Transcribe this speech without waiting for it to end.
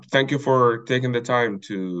Thank you for taking the time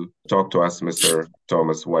to talk to us, Mr.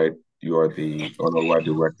 Thomas White. You are the UNRWA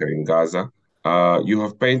director in Gaza. You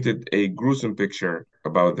have painted a gruesome picture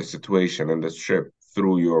about the situation in the strip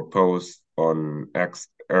through your post on X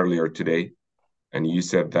earlier today, and you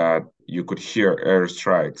said that you could hear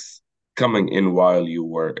airstrikes coming in while you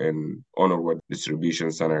were in UNRWA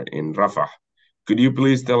distribution center in Rafah. Could you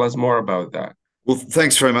please tell us more about that? Well,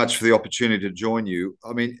 thanks very much for the opportunity to join you.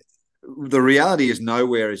 I mean, the reality is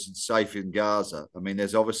nowhere is safe in Gaza. I mean,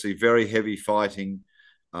 there's obviously very heavy fighting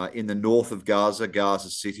in the north of Gaza, Gaza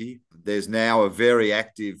City. There's now a very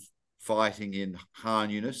active fighting in Khan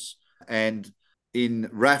Yunis and in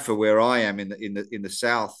Rafah, where I am in the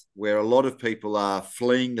south, where a lot of people are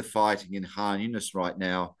fleeing the fighting in Khan Yunis right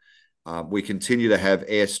now. We continue to have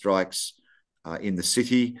airstrikes in the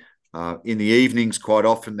city. In the evenings, quite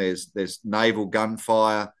often there's naval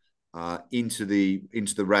gunfire into the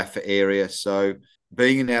Rafah area. So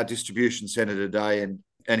being in our distribution centre today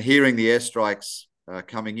and hearing the airstrikes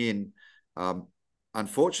coming in,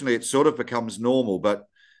 unfortunately, it sort of becomes normal. But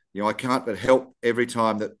I can't but help every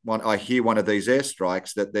time that I hear one of these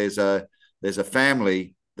airstrikes that there's a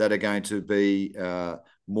family that are going to be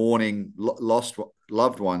mourning lost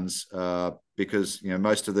loved ones because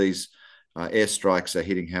most of these airstrikes are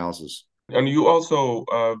hitting houses. And you also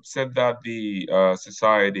said that the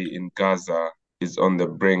society in Gaza is on the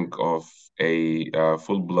brink of a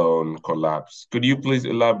full-blown collapse. Could you please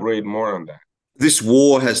elaborate more on that? This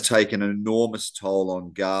war has taken an enormous toll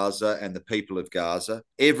on Gaza and the people of Gaza.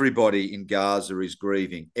 Everybody in Gaza is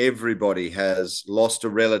grieving. Everybody has lost a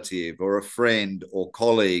relative or a friend or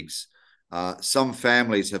colleagues. Some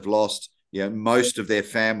families have lost, most of their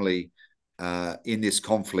family in this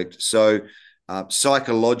conflict. So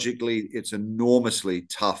psychologically, it's enormously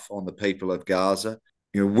tough on the people of Gaza.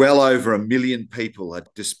 Well over 1 million people are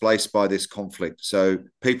displaced by this conflict. So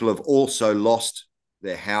people have also lost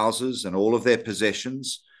their houses and all of their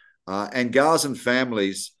possessions. And Gazan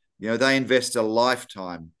families, they invest a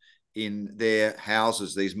lifetime in their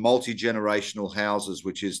houses, these multi-generational houses,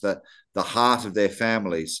 which is the heart of their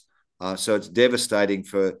families. So it's devastating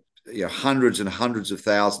for hundreds and hundreds of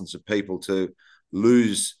thousands of people to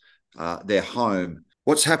lose their home.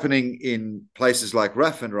 What's happening in places like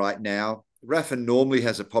Rafah right now? Rafah normally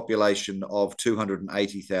has a population of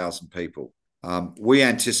 280,000 people. We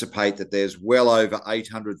anticipate that there's well over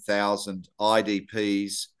 800,000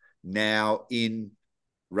 IDPs now in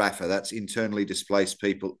Rafah. That's internally displaced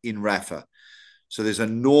people in Rafah. So there's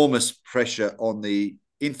enormous pressure on the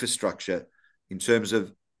infrastructure in terms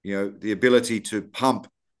of the ability to pump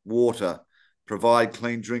water, provide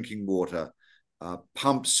clean drinking water,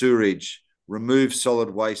 pump sewage, remove solid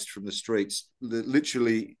waste from the streets.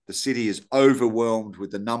 Literally, the city is overwhelmed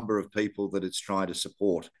with the number of people that it's trying to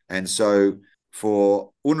support. And so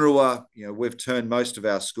for UNRWA, we've turned most of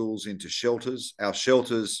our schools into shelters. Our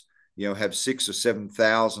shelters, have 6,000 or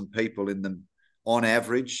 7,000 people in them on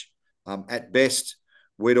average. At best,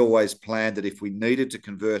 we'd always planned that if we needed to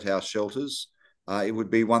convert our shelters, it would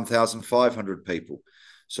be 1,500 people.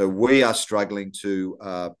 So we are struggling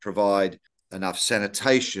to provide enough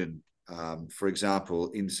sanitation, for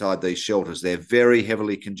example, inside these shelters. They're very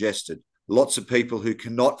heavily congested. Lots of people who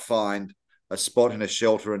cannot find a spot in a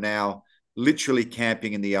shelter are now literally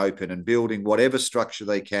camping in the open and building whatever structure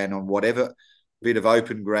they can on whatever bit of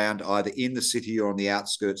open ground, either in the city or on the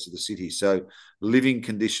outskirts of the city. So living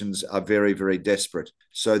conditions are very, very desperate.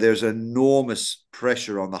 So there's enormous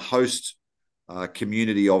pressure on the host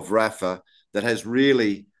community of Rafah that has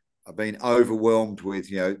really been overwhelmed with,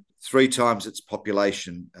 3 times its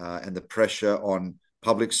population and the pressure on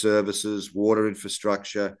public services, water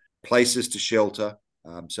infrastructure, places to shelter.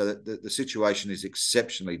 So that the situation is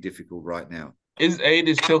exceptionally difficult right now. Is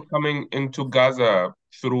aid still coming into Gaza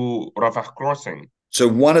through Rafah crossing? So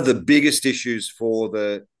one of the biggest issues for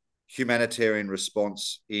the humanitarian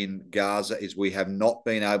response in Gaza is we have not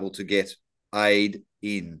been able to get aid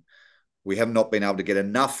in. We have not been able to get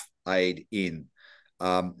enough aid in.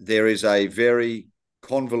 There is a very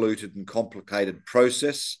convoluted and complicated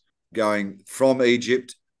process going from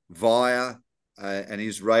Egypt via an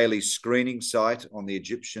Israeli screening site on the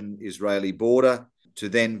Egyptian-Israeli border to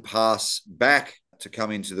then pass back to come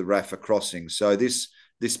into the Rafah crossing. So this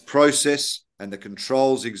process and the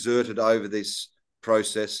controls exerted over this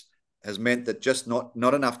process has meant that just not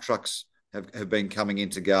enough trucks have been coming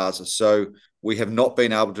into Gaza. So we have not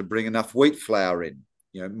been able to bring enough wheat flour in.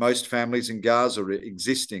 Most families in Gaza are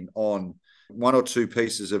existing on 1 or 2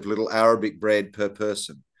 pieces of little Arabic bread per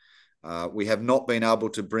person. We have not been able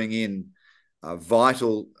to bring in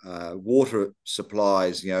vital water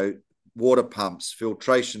supplies, water pumps,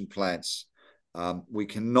 filtration plants, We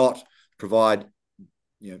cannot provide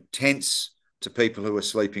tents to people who are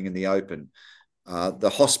sleeping in the open.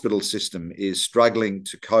 The hospital system is struggling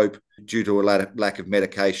to cope due to a lack of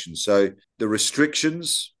medication. So the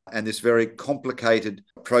restrictions and this very complicated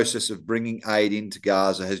process of bringing aid into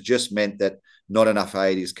Gaza has just meant that not enough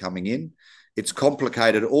aid is coming in. It's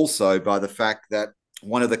complicated also by the fact that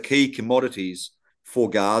one of the key commodities for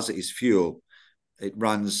Gaza is fuel. It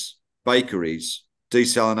runs bakeries,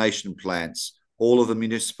 desalination plants, all of the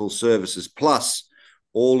municipal services, plus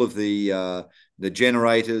all of the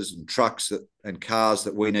generators and trucks and cars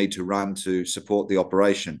that we need to run to support the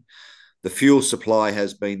operation. The fuel supply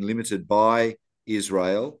has been limited by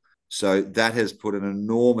Israel, so that has put an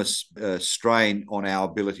enormous strain on our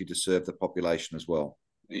ability to serve the population as well.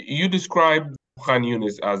 You described Khan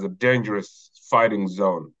Yunis as a dangerous fighting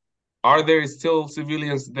zone. Are there still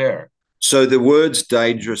civilians there? So the words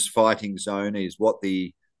dangerous fighting zone is what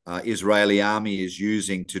the Israeli army is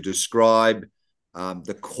using to describe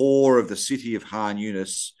the core of the city of Khan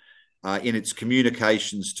Yunis in its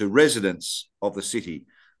communications to residents of the city,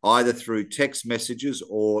 either through text messages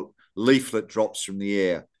or leaflet drops from the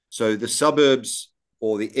air. So the suburbs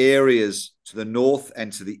or the areas to the north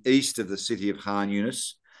and to the east of the city of Khan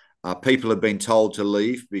Yunis, people have been told to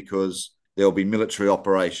leave because there'll be military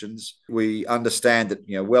operations. We understand that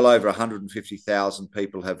well over 150,000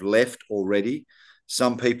 people have left already.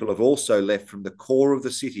 Some people have also left from the core of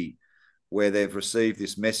the city, where they've received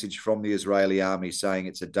this message from the Israeli army saying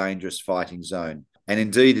it's a dangerous fighting zone. And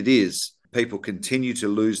indeed it is. People continue to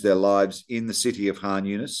lose their lives in the city of Khan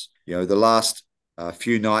Yunis. The last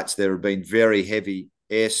few nights there have been very heavy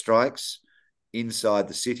airstrikes inside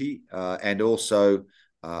the city and also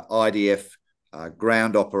IDF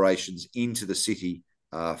ground operations into the city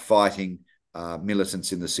fighting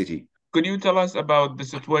militants in the city. Could you tell us about the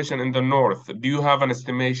situation in the north? Do you have an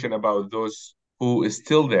estimation about those who is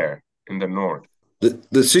still there in the north?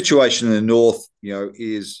 The situation in the north,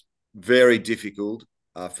 is very difficult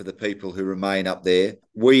for the people who remain up there.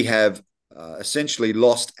 We have essentially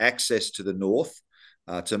lost access to the north.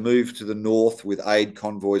 To move to the north with aid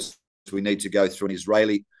convoys, we need to go through an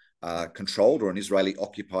Israeli controlled or an Israeli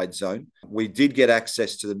occupied zone. We did get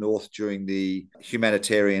access to the north during the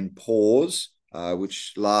humanitarian pause,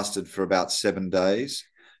 which lasted for about 7 days.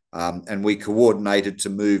 And we coordinated to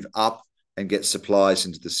move up and get supplies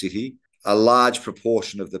into the city. A large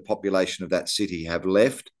proportion of the population of that city have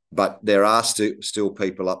left, but there are still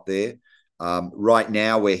people up there. Right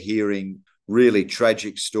now, we're hearing really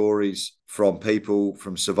tragic stories from people,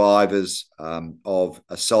 from survivors of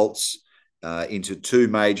assaults into two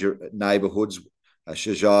major neighborhoods,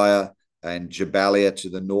 Shajaya and Jabalia, to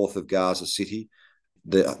the north of Gaza City.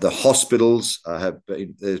 The hospitals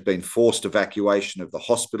there's been forced evacuation of the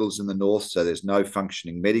hospitals in the north, so there's no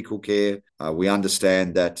functioning medical care. We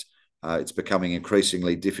understand that it's becoming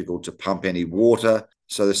increasingly difficult to pump any water.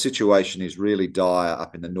 So the situation is really dire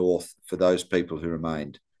up in the north for those people who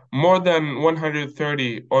remained. More than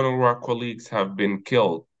 130 UNRWA colleagues have been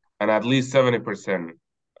killed, and at least 70%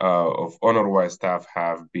 of UNRWA staff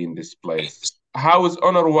have been displaced. How is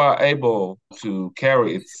UNRWA able to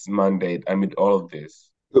carry its mandate amid all of this?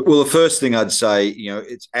 Well, the first thing I'd say,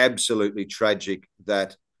 it's absolutely tragic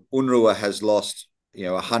that UNRWA has lost,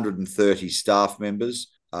 130 staff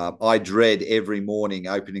members. I dread every morning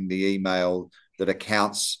opening the email that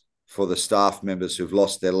accounts for the staff members who've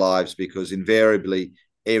lost their lives, because invariably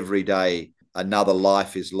every day another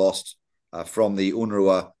life is lost from the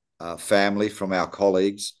UNRWA family, from our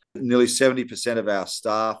colleagues. Nearly 70% of our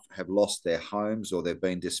staff have lost their homes or they've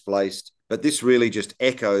been displaced. But this really just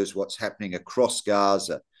echoes what's happening across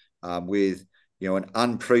Gaza with an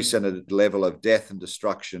unprecedented level of death and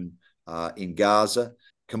destruction in Gaza,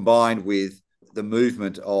 combined with the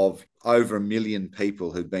movement of over 1 million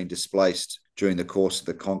people who've been displaced during the course of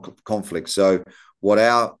the conflict. So what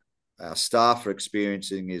our staff are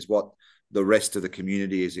experiencing is what the rest of the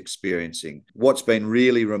community is experiencing. What's been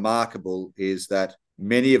really remarkable is that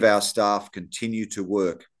many of our staff continue to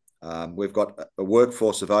work. We've got a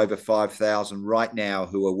workforce of over 5,000 right now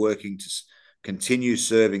who are working to continue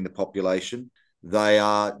serving the population. They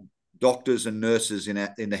are doctors and nurses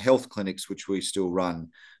in the health clinics which we still run.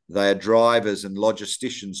 They are drivers and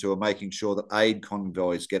logisticians who are making sure that aid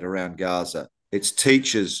convoys get around Gaza. It's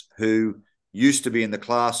teachers who used to be in the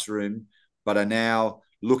classroom but are now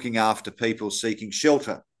looking after people seeking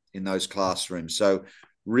shelter in those classrooms. So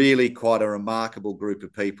really quite a remarkable group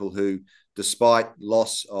of people who, despite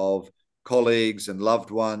loss of colleagues and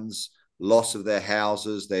loved ones, loss of their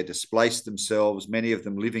houses, they're displaced themselves, many of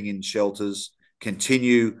them living in shelters,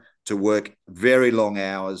 continue to work very long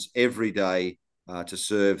hours every day to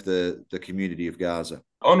serve the community of Gaza.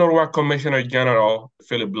 UNRWA Commissioner General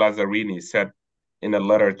Philip Lazzarini said in a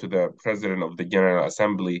letter to the President of the General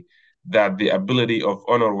Assembly that the ability of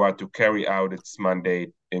UNRWA to carry out its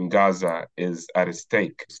mandate in Gaza is at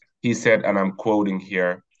stake. He said, and I'm quoting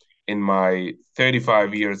here, "In my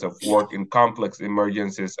 35 years of work in complex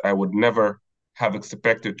emergencies, I would never have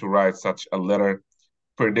expected to write such a letter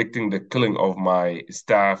predicting the killing of my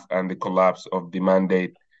staff and the collapse of the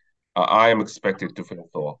mandate I am expected to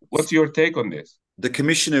fulfill." What's your take on this? The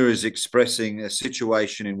Commissioner is expressing a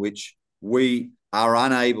situation in which we are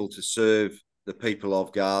unable to serve the people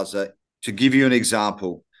of Gaza. To give you an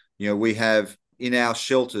example, we have in our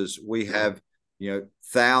shelters, we have,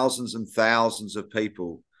 thousands and thousands of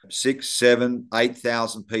people, 6, 7,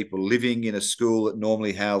 8,000 people living in a school that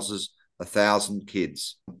normally houses 1,000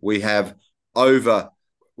 kids. We have over,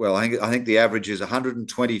 well, I think the average is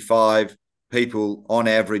 125 people on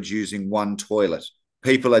average using one toilet.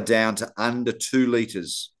 People are down to under 2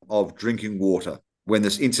 litres of drinking water when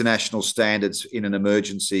there's international standards in an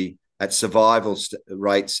emergency at survival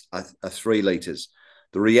rates are 3 litres.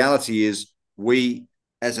 The reality is we,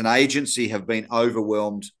 as an agency, have been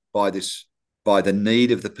overwhelmed by the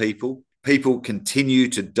need of the people. People continue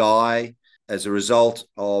to die as a result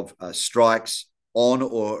of strikes on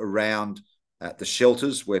or around the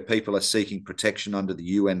shelters where people are seeking protection under the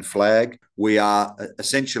UN flag. We are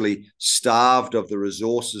essentially starved of the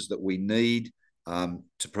resources that we need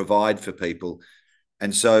to provide for people.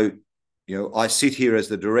 And so, I sit here as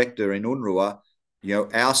the director in UNRWA.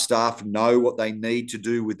 Our staff know what they need to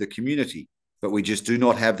do with the community, but we just do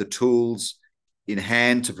not have the tools in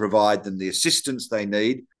hand to provide them the assistance they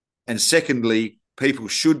need. And secondly, people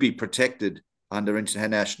should be protected under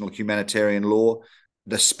international humanitarian law.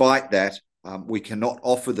 Despite that, we cannot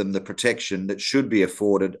offer them the protection that should be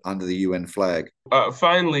afforded under the UN flag.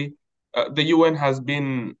 Finally, the UN has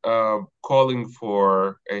been calling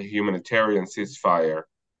for a humanitarian ceasefire.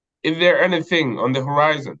 Is there anything on the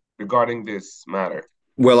horizon regarding this matter?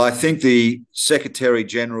 Well, I think the Secretary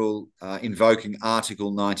General invoking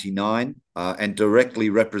Article 99 and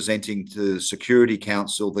directly representing to the Security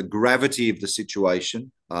Council the gravity of the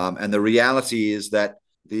situation. And the reality is that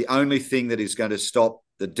the only thing that is going to stop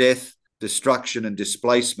the death, destruction, and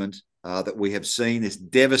displacement that we have seen, this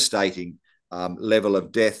devastating level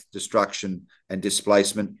of death, destruction, and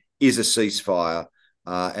displacement, is a ceasefire.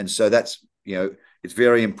 And so that's, it's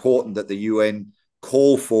very important that the UN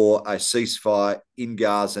call for a ceasefire in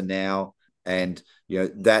Gaza now. And,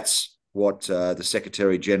 that's what the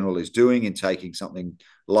Secretary General is doing in taking something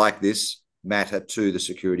like this matter to the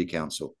Security Council.